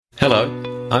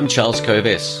Hello, I'm Charles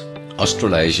Coves,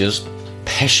 Australasia's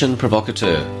passion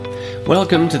provocateur.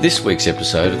 Welcome to this week's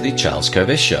episode of the Charles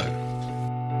Coves Show.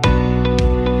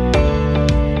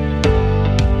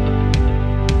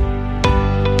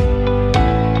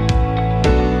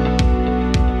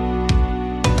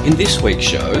 In this week's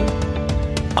show,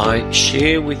 I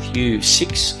share with you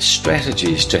 6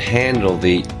 strategies to handle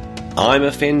the I'm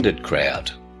offended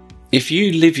crowd. If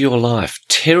you live your life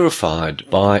terrified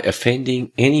by offending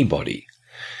anybody,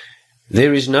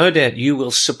 there is no doubt you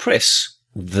will suppress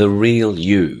the real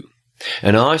you.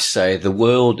 And I say the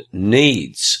world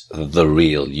needs the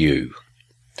real you.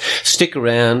 Stick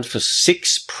around for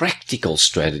 6 practical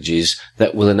strategies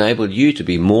that will enable you to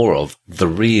be more of the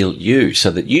real you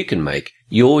so that you can make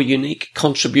your unique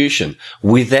contribution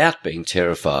without being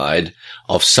terrified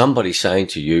of somebody saying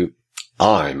to you,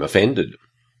 I'm offended.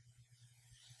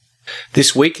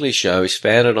 This weekly show is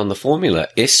founded on the formula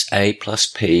SA plus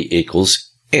P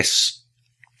equals S.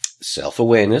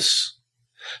 Self-awareness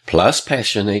plus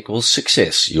passion equals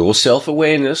success. Your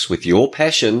self-awareness with your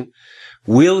passion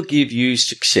will give you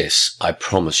success, I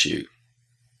promise you.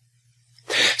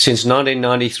 Since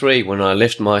 1993, when I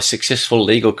left my successful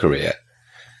legal career,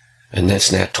 and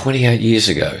that's now 28 years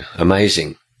ago,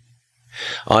 amazing,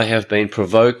 I have been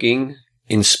provoking,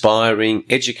 inspiring,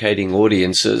 educating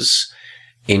audiences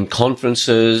in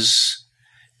conferences,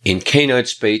 in keynote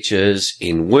speeches,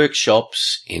 in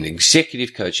workshops, in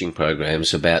executive coaching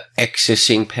programs about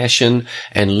accessing passion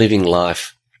and living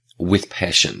life with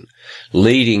passion,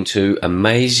 leading to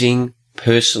amazing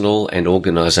personal and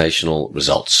organizational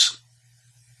results.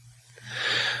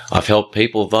 I've helped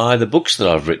people via the books that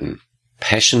I've written,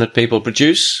 Passionate People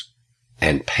Produce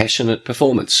and Passionate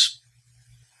Performance.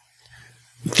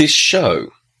 This show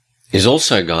is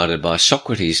also guided by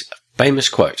Socrates' famous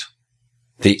quote,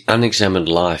 "The unexamined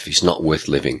life is not worth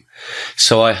living."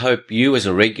 So I hope you, as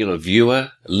a regular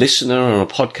viewer, listener on a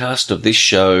podcast of this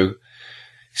show,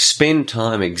 spend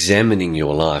time examining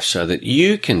your life so that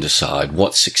you can decide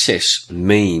what success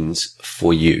means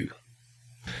for you.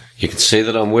 You can see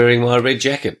that I'm wearing my red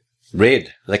jacket.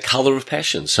 Red, the colour of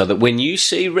passion, so that when you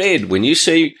see red, when you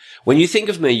think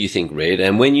of me, you think red,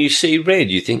 and when you see red,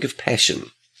 you think of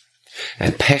passion.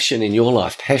 And passion in your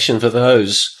life, passion for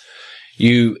those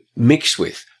you mix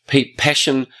with,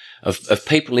 passion of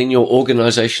people in your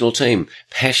organisational team,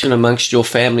 passion amongst your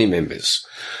family members.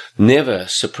 Never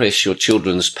suppress your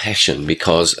children's passion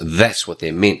because that's what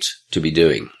they're meant to be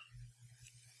doing.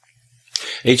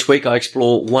 Each week I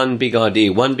explore one big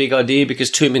idea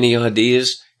because too many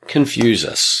ideas confuse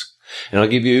us. And I'll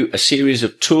give you a series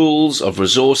of tools, of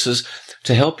resources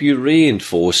to help you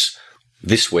reinforce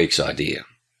this week's idea.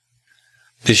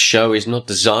 This show is not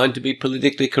designed to be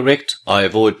politically correct. I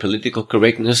avoid political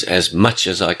correctness as much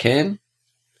as I can.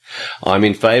 I'm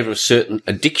in favour of certain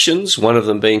addictions, one of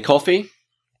them being coffee.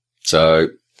 So,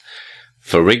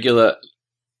 for regular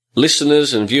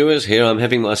listeners and viewers, here I'm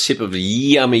having my sip of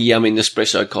yummy, yummy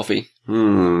Nespresso coffee.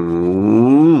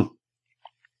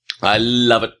 I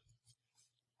love it.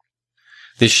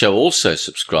 This show also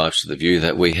subscribes to the view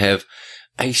that we have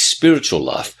a spiritual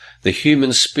life. The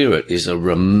human spirit is a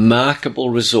remarkable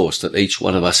resource that each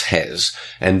one of us has,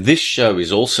 and this show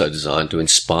is also designed to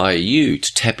inspire you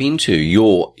to tap into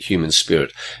your human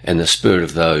spirit and the spirit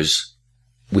of those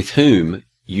with whom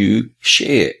you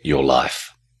share your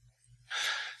life.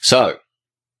 So,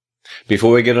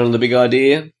 before we get on to the big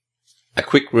idea, a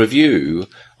quick review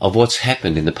of what's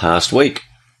happened in the past week.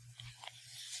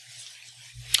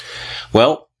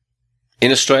 Well,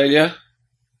 in Australia,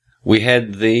 we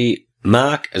had the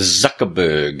Mark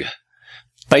Zuckerberg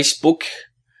Facebook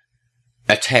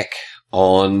attack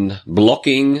on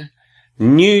blocking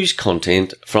news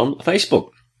content from Facebook.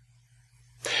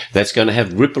 That's going to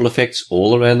have ripple effects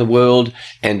all around the world,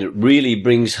 and it really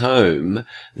brings home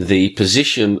the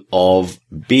position of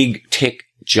big tech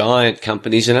giant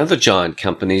companies and other giant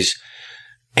companies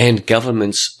and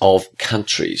governments of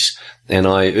countries. And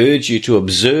I urge you to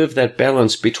observe that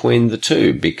balance between the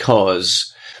two,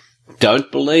 because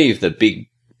don't believe that big,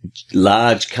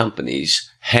 large companies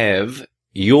have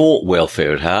your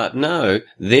welfare at heart. No,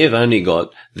 they've only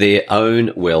got their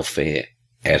own welfare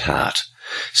at heart.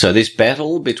 So this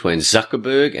battle between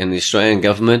Zuckerberg and the Australian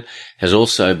government has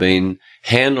also been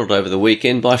handled over the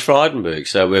weekend by Frydenberg.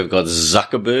 So we've got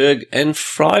Zuckerberg and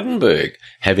Frydenberg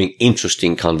having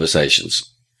interesting conversations.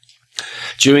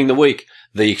 During the week,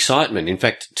 the excitement, in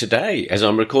fact, today, as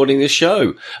I'm recording this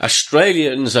show,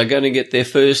 Australians are going to get their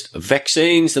first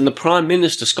vaccines, and the Prime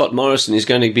Minister, Scott Morrison, is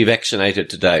going to be vaccinated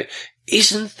today.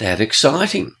 Isn't that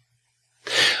exciting?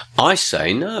 I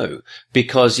say no,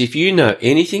 because if you know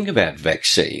anything about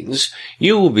vaccines,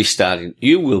 you will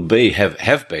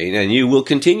have been, and you will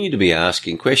continue to be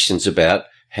asking questions about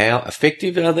how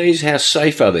effective are these, how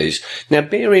safe are these. Now,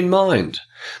 bear in mind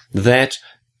that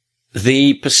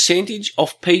the percentage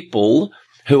of people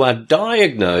who are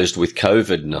diagnosed with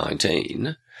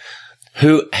COVID-19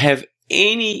 who have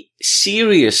any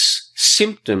serious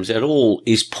symptoms at all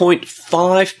is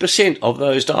 0.5% of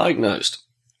those diagnosed.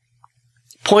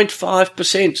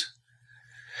 0.5%.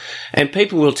 And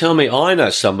people will tell me, I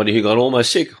know somebody who got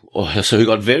almost sick, or so who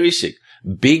got very sick.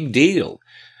 Big deal.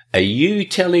 Are you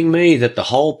telling me that the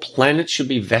whole planet should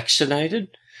be vaccinated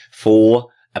for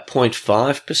a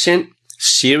 0.5%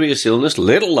 serious illness,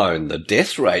 let alone the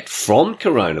death rate from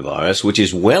coronavirus, which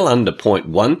is well under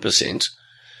 0.1%?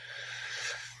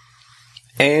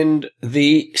 And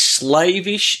the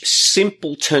slavish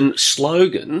simpleton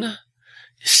slogan,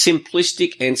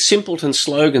 simplistic and simpleton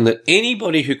slogan that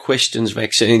anybody who questions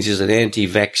vaccines is an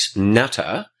anti-vax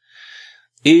nutter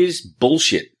is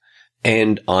bullshit.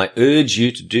 And I urge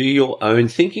you to do your own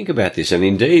thinking about this. And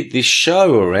indeed, this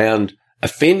show around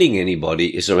offending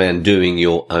anybody is around doing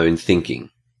your own thinking.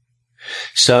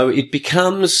 So it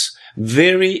becomes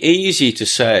very easy to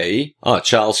say,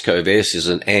 Charles Kovess is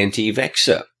an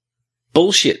anti-vaxxer.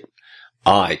 Bullshit.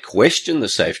 I question the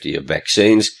safety of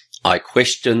vaccines. I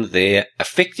question their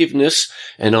effectiveness,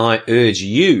 and I urge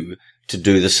you to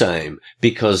do the same,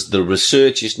 because the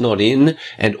research is not in,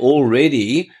 and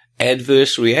already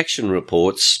adverse reaction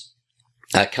reports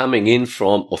are coming in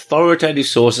from authoritative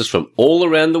sources from all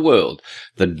around the world.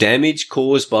 The damage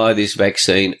caused by this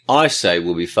vaccine, I say,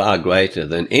 will be far greater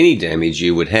than any damage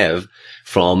you would have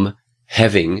from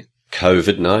having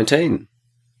COVID-19.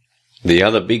 The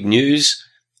other big news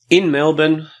in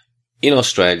Melbourne, in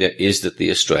Australia, is that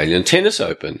the Australian Tennis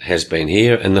Open has been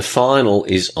here, and the final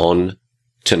is on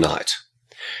tonight.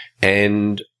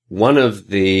 And one of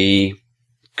the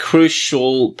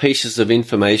crucial pieces of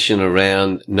information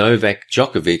around Novak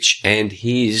Djokovic and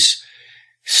his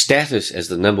status as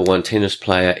the number one tennis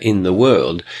player in the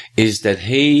world is that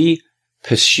he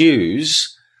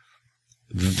pursues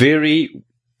very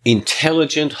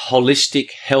intelligent,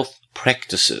 holistic health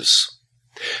practices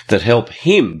that help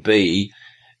him be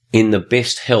in the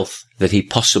best health that he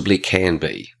possibly can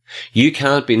be. You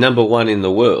can't be number one in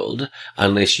the world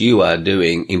unless you are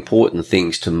doing important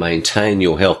things to maintain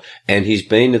your health. And he's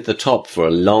been at the top for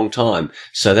a long time.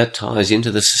 So that ties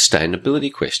into the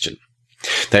sustainability question.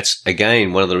 That's,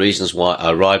 again, one of the reasons why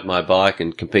I ride my bike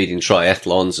and compete in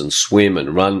triathlons and swim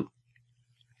and run.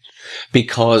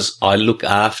 Because I look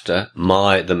after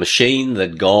the machine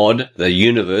that God, the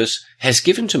universe, has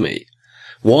given to me.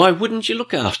 Why wouldn't you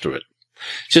look after it?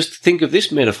 Just think of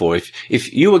this metaphor.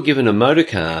 If you were given a motor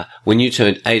car when you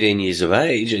turned 18 years of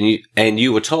age and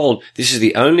you were told this is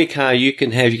the only car you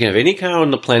can have any car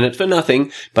on the planet for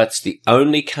nothing, but it's the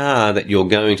only car that you're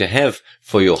going to have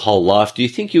for your whole life, do you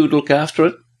think you would look after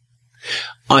it?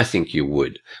 I think you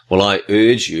would. Well, I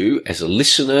urge you as a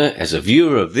listener, as a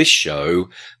viewer of this show,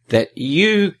 that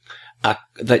you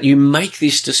make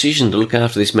this decision to look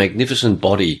after this magnificent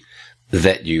body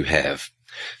that you have.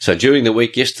 So during the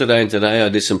week, yesterday and today, I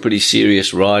did some pretty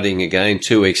serious riding again,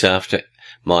 2 weeks after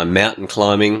my mountain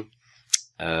climbing.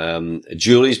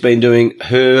 Julie's been doing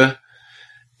her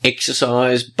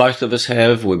exercise. Both of us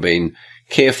have. We've been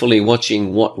carefully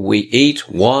watching what we eat.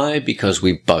 Why? Because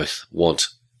we both want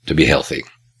to be healthy.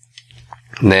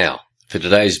 Now, for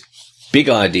today's big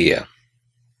idea,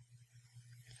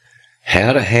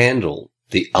 how to handle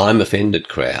the I'm offended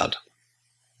crowd.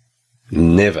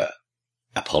 Never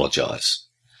apologise.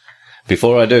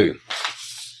 Before I do,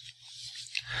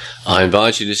 I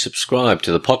invite you to subscribe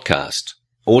to the podcast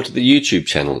or to the YouTube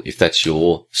channel if that's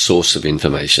your source of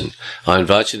information. I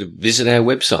invite you to visit our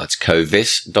websites,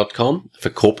 kovess.com for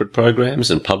corporate programs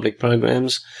and public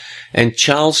programs, and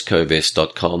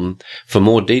charleskovess.com for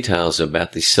more details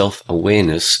about the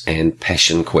self-awareness and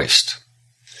passion quest.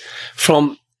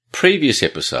 From previous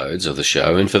episodes of the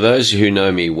show, and for those who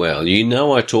know me well, you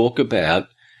know I talk about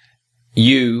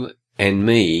you and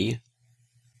me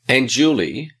and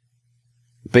Julie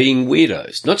being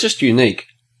weirdos. Not just unique,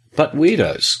 but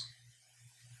weirdos.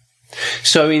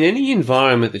 So in any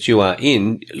environment that you are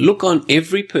in, look on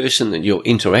every person that you're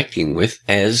interacting with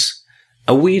as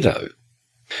a weirdo.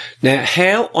 Now,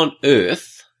 how on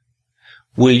earth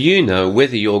will you know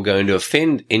whether you're going to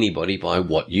offend anybody by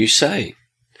what you say?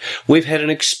 We've had an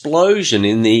explosion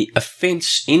in the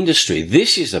offence industry.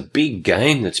 This is a big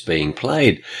game that's being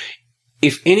played.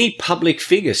 If any public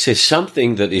figure says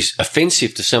something that is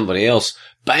offensive to somebody else,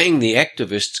 bang, the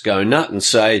activists go nut and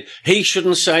say, he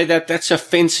shouldn't say that, that's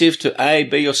offensive to A,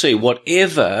 B or C.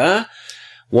 Whatever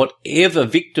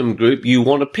victim group you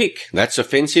want to pick, that's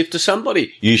offensive to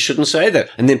somebody. You shouldn't say that.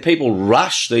 And then people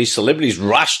these celebrities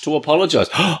rush to apologize.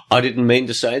 Oh, I didn't mean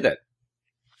to say that.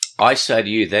 I say to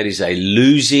you, that is a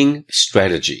losing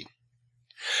strategy.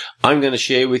 I'm going to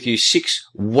share with you 6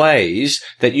 ways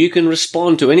that you can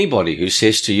respond to anybody who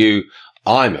says to you,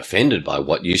 I'm offended by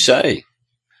what you say.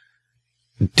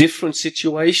 Different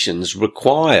situations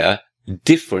require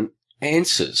different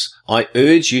answers. I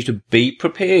urge you to be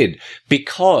prepared,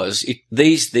 because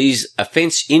these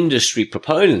offence industry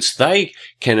proponents, they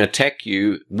can attack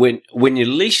you when you're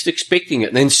least expecting it,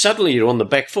 and then suddenly you're on the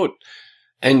back foot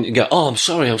and you go, oh, I'm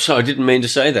sorry, I didn't mean to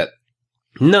say that.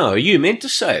 No, you meant to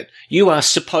say it. You are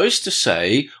supposed to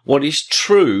say what is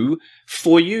true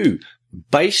for you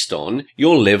based on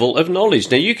your level of knowledge.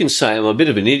 Now, you can say I'm a bit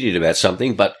of an idiot about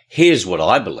something, but here's what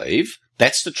I believe.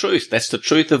 That's the truth. That's the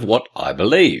truth of what I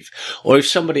believe. Or if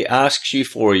somebody asks you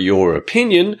for your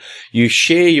opinion, you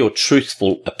share your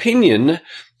truthful opinion,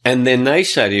 and then they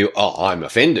say to you, oh, I'm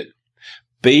offended.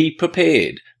 Be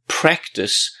prepared.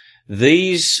 Practice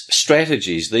these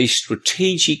strategies, these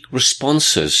strategic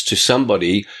responses to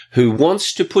somebody who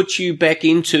wants to put you back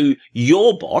into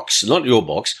your box, not your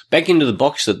box, back into the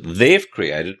box that they've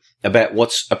created about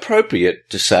what's appropriate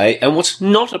to say and what's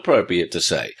not appropriate to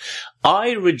say.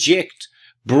 I reject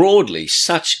broadly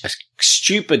such a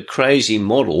stupid, crazy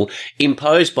model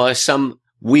imposed by some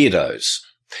weirdos,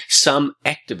 some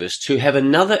activists who have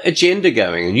another agenda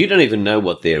going, and you don't even know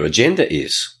what their agenda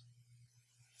is.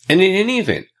 And in any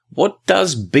event, what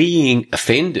does being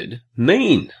offended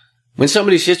mean? When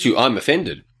somebody says to you, I'm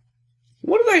offended,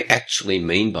 what do they actually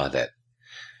mean by that?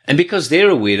 And because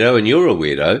they're a weirdo and you're a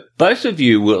weirdo,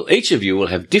 each of you will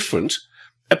have different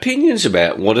opinions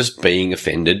about what does being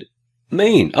offended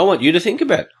mean. I want you to think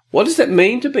about, what does that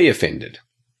mean to be offended?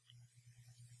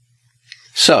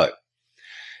 So,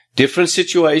 different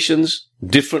situations,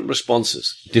 different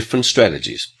responses, different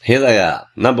strategies. Here they are.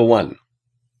 Number 1.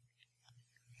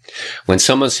 When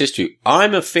someone says to you,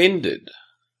 I'm offended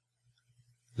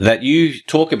that you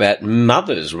talk about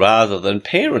mothers rather than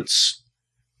parents,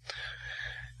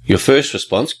 your first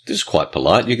response, this is quite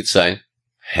polite, you could say,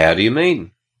 how do you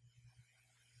mean?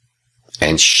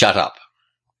 And shut up.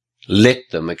 Let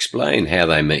them explain how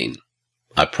they mean.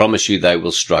 I promise you they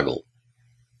will struggle.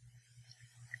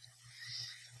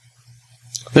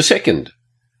 The second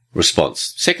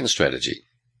response, second strategy,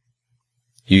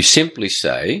 you simply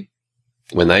say,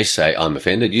 when they say, I'm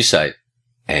offended, you say,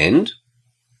 and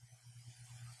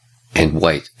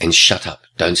wait, and shut up.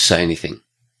 Don't say anything.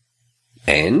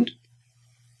 And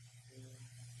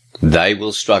they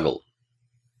will struggle.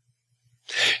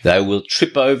 They will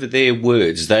trip over their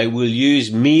words. They will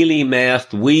use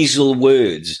mealy-mouthed weasel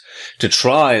words to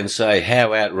try and say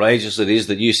how outrageous it is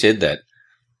that you said that.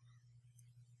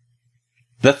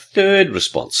 The third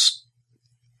response,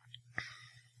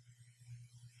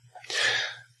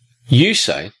 you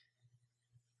say,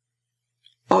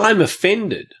 I'm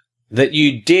offended that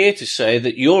you dare to say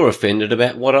that you're offended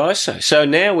about what I say. So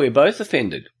now we're both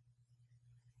offended.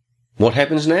 What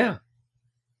happens now?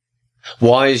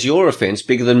 Why is your offence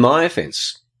bigger than my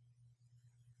offence?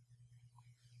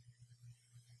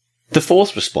 The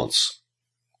fourth response,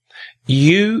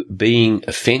 you being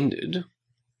offended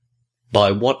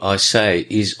by what I say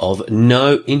is of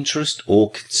no interest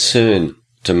or concern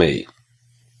to me.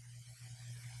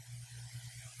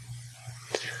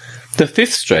 The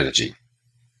fifth strategy,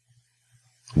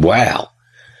 wow,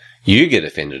 you get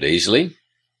offended easily.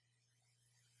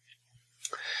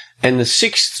 And the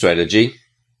sixth strategy,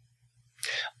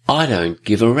 I don't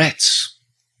give a rat's.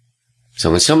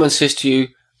 So when someone says to you,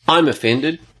 I'm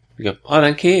offended, you go, I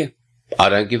don't care. I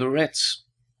don't give a rat's.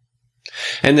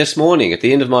 And this morning at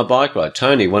the end of my bike ride,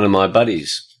 Tony, one of my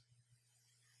buddies,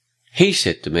 he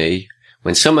said to me,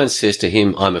 when someone says to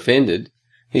him, I'm offended,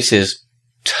 he says,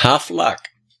 tough luck.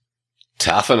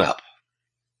 Toughen up.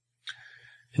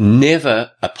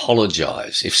 Never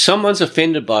apologise. If someone's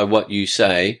offended by what you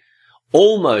say,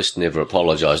 almost never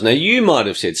apologise. Now, you might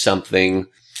have said something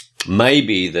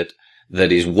maybe that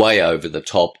is way over the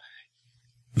top.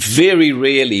 Very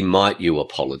rarely might you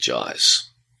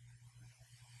apologise.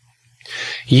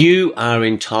 You are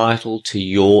entitled to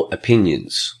your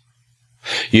opinions.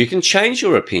 You can change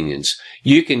your opinions.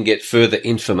 You can get further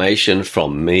information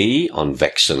from me on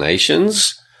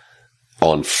vaccinations,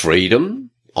 on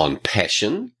freedom, on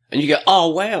passion, and you go, oh,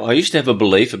 wow, I used to have a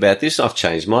belief about this. I've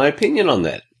changed my opinion on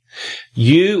that.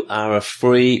 You are a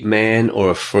free man or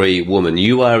a free woman.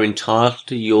 You are entitled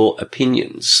to your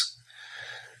opinions.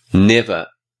 Never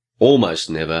almost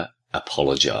never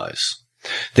apologise.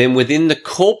 Then within the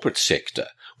corporate sector,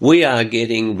 we are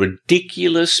getting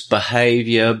ridiculous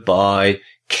behaviour by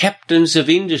captains of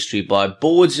industry, by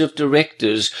boards of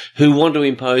directors who want to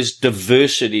impose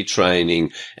diversity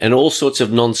training and all sorts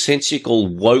of nonsensical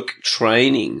woke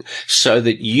training so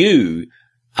that you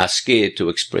are scared to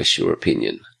express your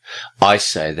opinion. I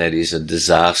say that is a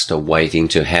disaster waiting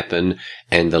to happen,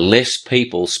 and the less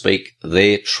people speak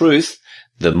their truth,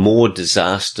 the more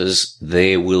disasters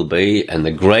there will be, and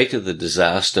the greater the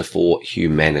disaster for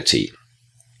humanity.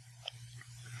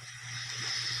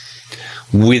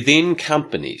 Within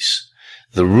companies,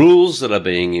 the rules that are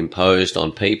being imposed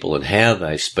on people and how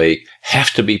they speak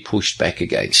have to be pushed back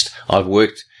against.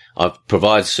 I've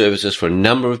provided services for a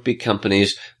number of big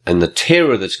companies, and the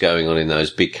terror that's going on in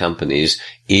those big companies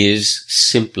is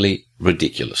simply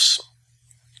ridiculous.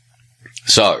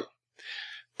 So,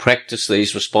 practice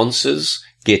these responses,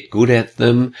 get good at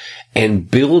them, and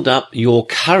build up your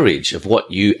courage of what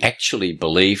you actually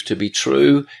believe to be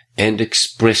true and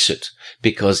express it.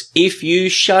 Because if you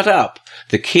shut up,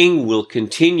 the king will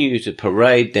continue to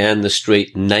parade down the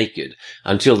street naked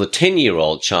until the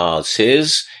 10-year-old child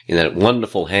says, in that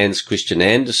wonderful Hans Christian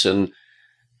Andersen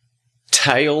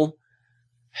tale,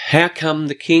 how come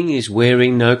the king is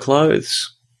wearing no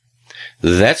clothes?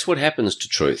 That's what happens to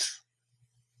truth.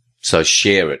 So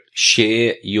share it.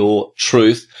 Share your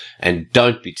truth, and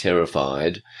don't be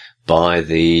terrified by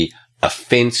the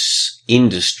offence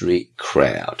industry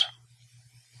crowd.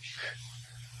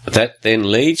 That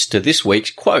then leads to this week's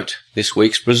quote, this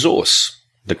week's resource.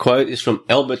 The quote is from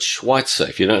Albert Schweitzer.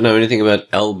 If you don't know anything about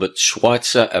Albert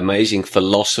Schweitzer, amazing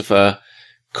philosopher,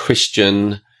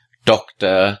 Christian,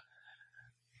 doctor,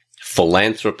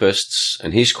 philanthropist,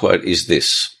 and his quote is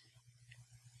this: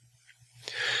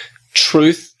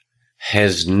 truth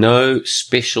has no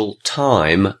special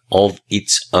time of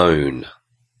its own.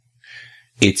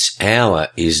 Its hour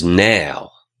is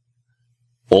now,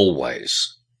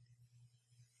 always.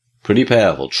 Pretty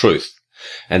powerful, truth.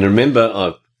 And remember,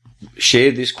 I've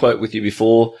shared this quote with you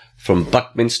before from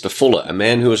Buckminster Fuller, a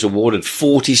man who was awarded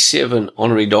 47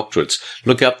 honorary doctorates.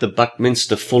 Look up the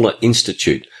Buckminster Fuller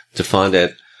Institute to find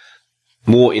out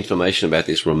more information about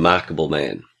this remarkable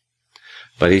man.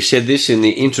 But he said this in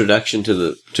the introduction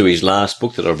to his last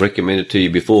book that I've recommended to you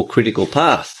before, Critical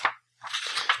Path.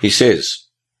 He says,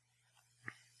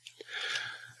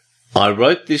 I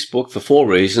wrote this book for 4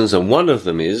 reasons, and one of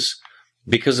them is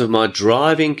because of my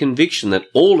driving conviction that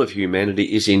all of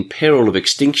humanity is in peril of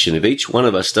extinction if each one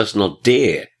of us does not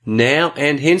dare, now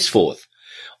and henceforth,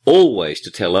 always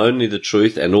to tell only the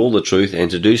truth and all the truth,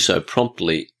 and to do so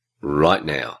promptly right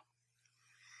now.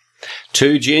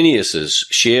 2 geniuses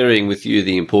sharing with you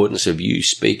the importance of you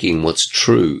speaking what's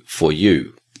true for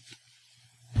you.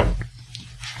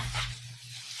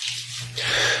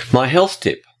 My health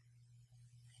tip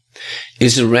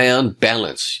is around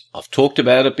balance. I've talked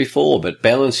about it before, but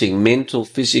balancing mental,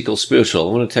 physical, spiritual.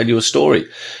 I want to tell you a story.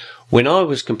 When I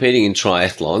was competing in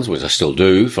triathlons, which I still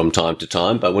do from time to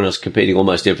time, but when I was competing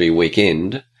almost every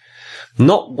weekend,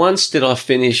 not once did I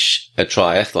finish a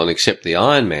triathlon except the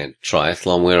Ironman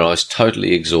triathlon where I was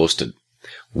totally exhausted.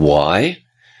 Why?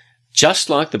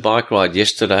 Just like the bike ride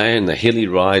yesterday and the hilly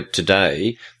ride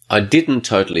today, I didn't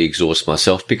totally exhaust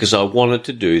myself because I wanted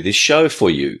to do this show for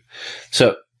you.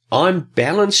 So I'm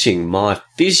balancing my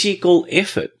physical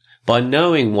effort by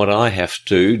knowing what I have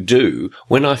to do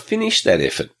when I finish that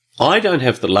effort. I don't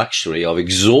have the luxury of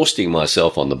exhausting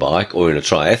myself on the bike or in a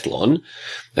triathlon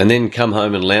and then come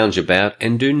home and lounge about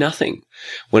and do nothing.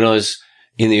 When I was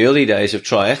in the early days of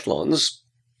triathlons,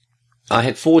 I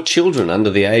had 4 children under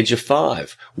the age of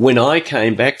 5. When I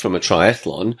came back from a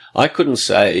triathlon, I couldn't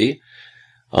say,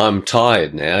 I'm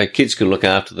tired now, kids can look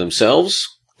after themselves,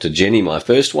 to Jenny, my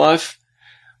first wife.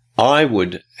 I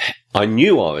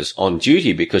knew I was on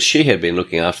duty because she had been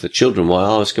looking after the children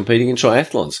while I was competing in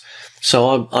triathlons.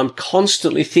 So I'm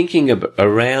constantly thinking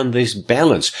around this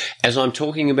balance as I'm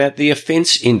talking about the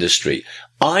offence industry.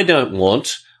 I don't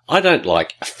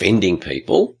like offending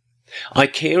people. I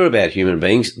care about human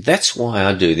beings. That's why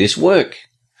I do this work.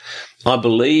 I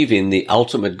believe in the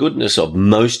ultimate goodness of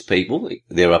most people.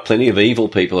 There are plenty of evil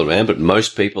people around, but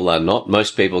most people are not.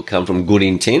 Most people come from good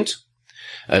intent.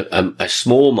 A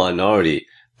small minority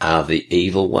are the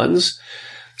evil ones.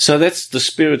 So that's the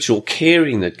spiritual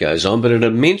caring that goes on. But at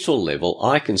a mental level,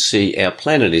 I can see our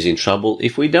planet is in trouble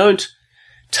if we don't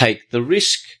take the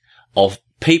risk of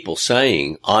people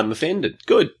saying, I'm offended.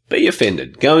 Good. Be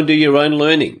offended. Go and do your own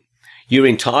learning. You're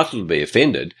entitled to be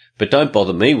offended, but don't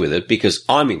bother me with it because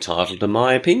I'm entitled to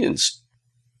my opinions.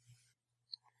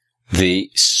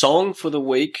 The song for the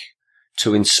week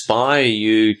to inspire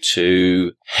you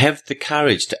to have the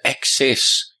courage to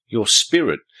access your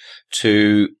spirit,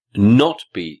 to not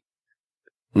be,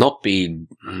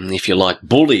 if you like,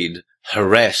 bullied,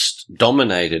 harassed,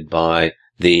 dominated by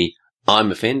the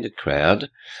I'm offended crowd,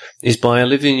 is by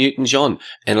Olivia Newton-John.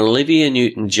 And Olivia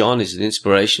Newton-John is an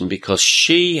inspiration because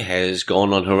she has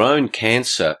gone on her own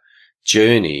cancer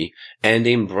journey and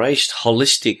embraced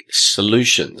holistic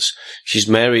solutions. She's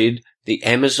married the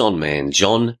Amazon man,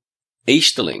 John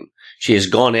Easterling. She has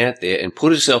gone out there and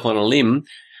put herself on a limb,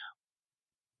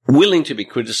 willing to be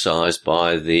criticized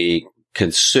by the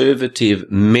conservative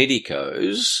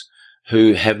medicos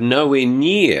who have nowhere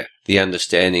near the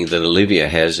understanding that Olivia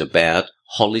has about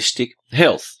holistic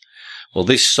health. Well,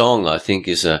 this song, I think,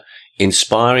 is a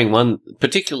inspiring one,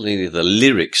 particularly the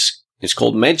lyrics. It's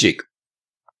called Magic.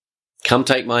 Come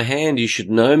take my hand, you should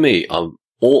know me.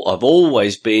 I've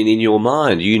always been in your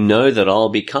mind. You know that I'll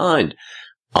be kind.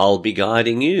 I'll be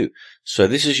guiding you. So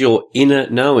this is your inner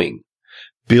knowing.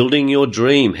 Building your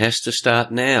dream has to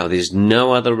start now. There's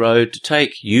no other road to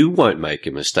take. You won't make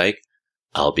a mistake.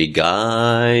 I'll be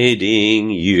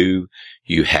guiding you.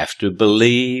 You have to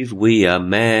believe we are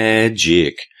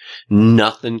magic.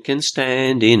 Nothing can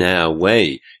stand in our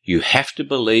way. You have to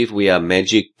believe we are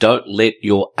magic. Don't let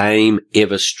your aim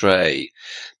ever stray.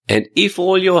 And if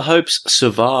all your hopes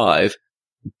survive,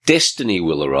 destiny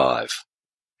will arrive.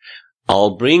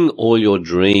 I'll bring all your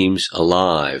dreams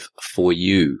alive for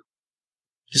you.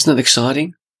 Isn't that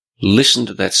exciting? Listen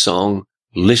to that song.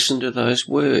 Listen to those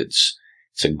words.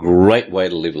 It's a great way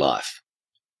to live life.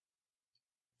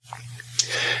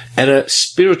 At a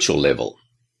spiritual level,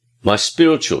 my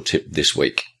spiritual tip this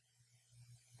week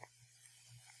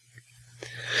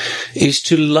is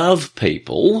to love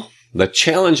people, the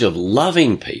challenge of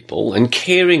loving people and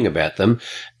caring about them,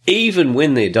 even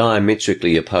when they're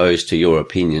diametrically opposed to your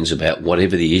opinions about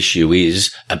whatever the issue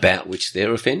is about which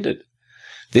they're offended.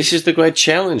 This is the great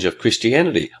challenge of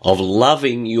Christianity, of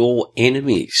loving your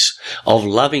enemies, of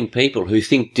loving people who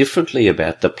think differently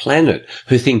about the planet,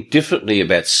 who think differently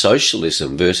about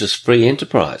socialism versus free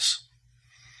enterprise.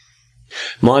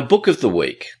 My book of the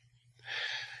week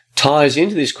ties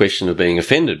into this question of being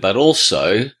offended, but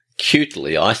also,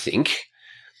 cutely, I think,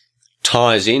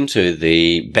 ties into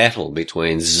the battle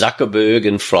between Zuckerberg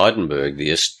and Frydenberg,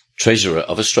 the Treasurer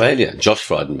of Australia, Josh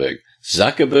Frydenberg.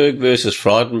 Zuckerberg versus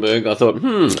Frydenberg. I thought,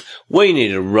 we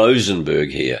need a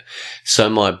Rosenberg here. So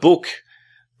my book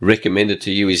recommended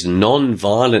to you is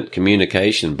Non-Violent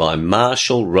Communication by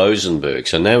Marshall Rosenberg.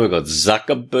 So now we've got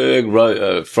Zuckerberg,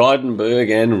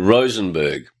 Frydenberg and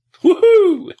Rosenberg.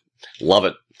 Woohoo! Love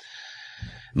it.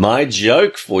 My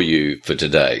joke for you for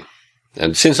today.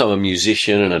 And since I'm a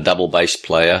musician and a double bass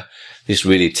player, this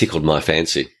really tickled my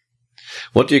fancy.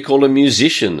 What do you call a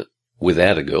musician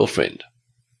without a girlfriend?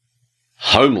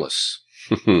 Homeless.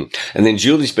 And then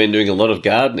Julie's been doing a lot of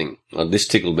gardening. This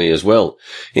tickled me as well.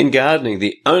 In gardening,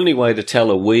 the only way to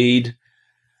tell a weed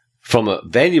from a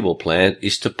valuable plant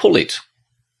is to pull it.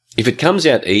 If it comes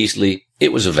out easily,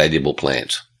 it was a valuable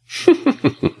plant.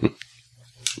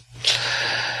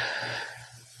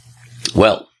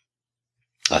 Well,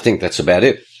 I think that's about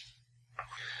it.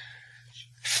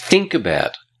 Think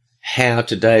about how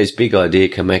today's big idea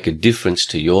can make a difference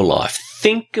to your life.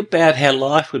 Think about how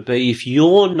life would be if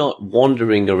you're not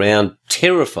wandering around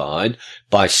terrified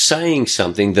by saying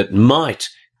something that might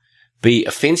be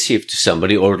offensive to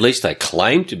somebody, or at least they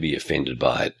claim to be offended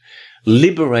by it.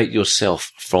 Liberate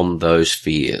yourself from those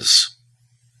fears.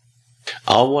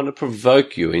 I want to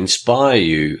provoke you, inspire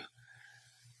you,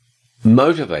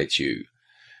 motivate you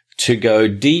to go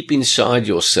deep inside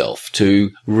yourself, to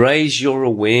raise your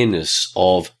awareness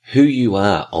of who you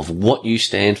are, of what you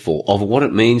stand for, of what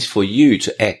it means for you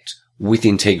to act with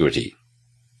integrity.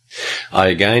 I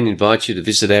again invite you to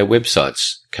visit our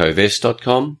websites,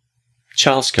 covest.com,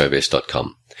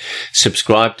 charlescovest.com.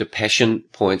 Subscribe to Passion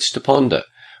Points to Ponder.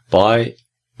 Buy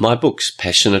my books,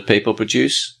 Passionate People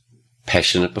Produce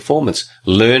Passionate Performance.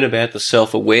 Learn about the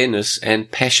self-awareness and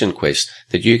passion quest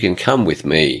that you can come with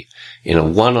me in a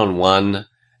one-on-one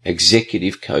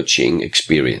executive coaching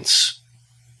experience.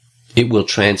 It will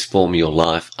transform your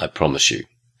life, I promise you.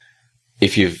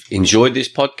 If you've enjoyed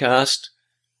this podcast,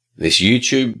 this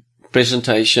YouTube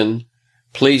presentation,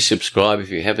 please subscribe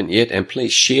if you haven't yet, and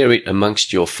please share it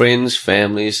amongst your friends,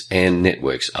 families, and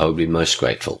networks. I would be most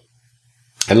grateful.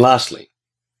 And lastly,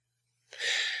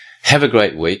 have a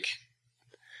great week.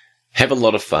 Have a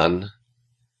lot of fun.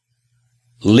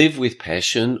 Live with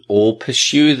passion, or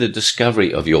pursue the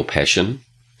discovery of your passion.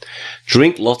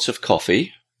 Drink lots of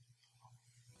coffee.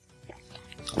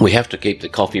 We have to keep the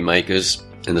coffee makers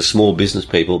and the small business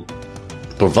people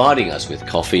providing us with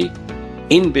coffee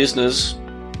in business.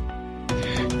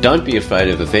 Don't be afraid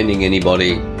of offending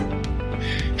anybody.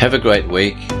 Have a great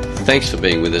week. Thanks for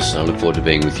being with us. I look forward to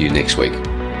being with you next week.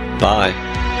 Bye.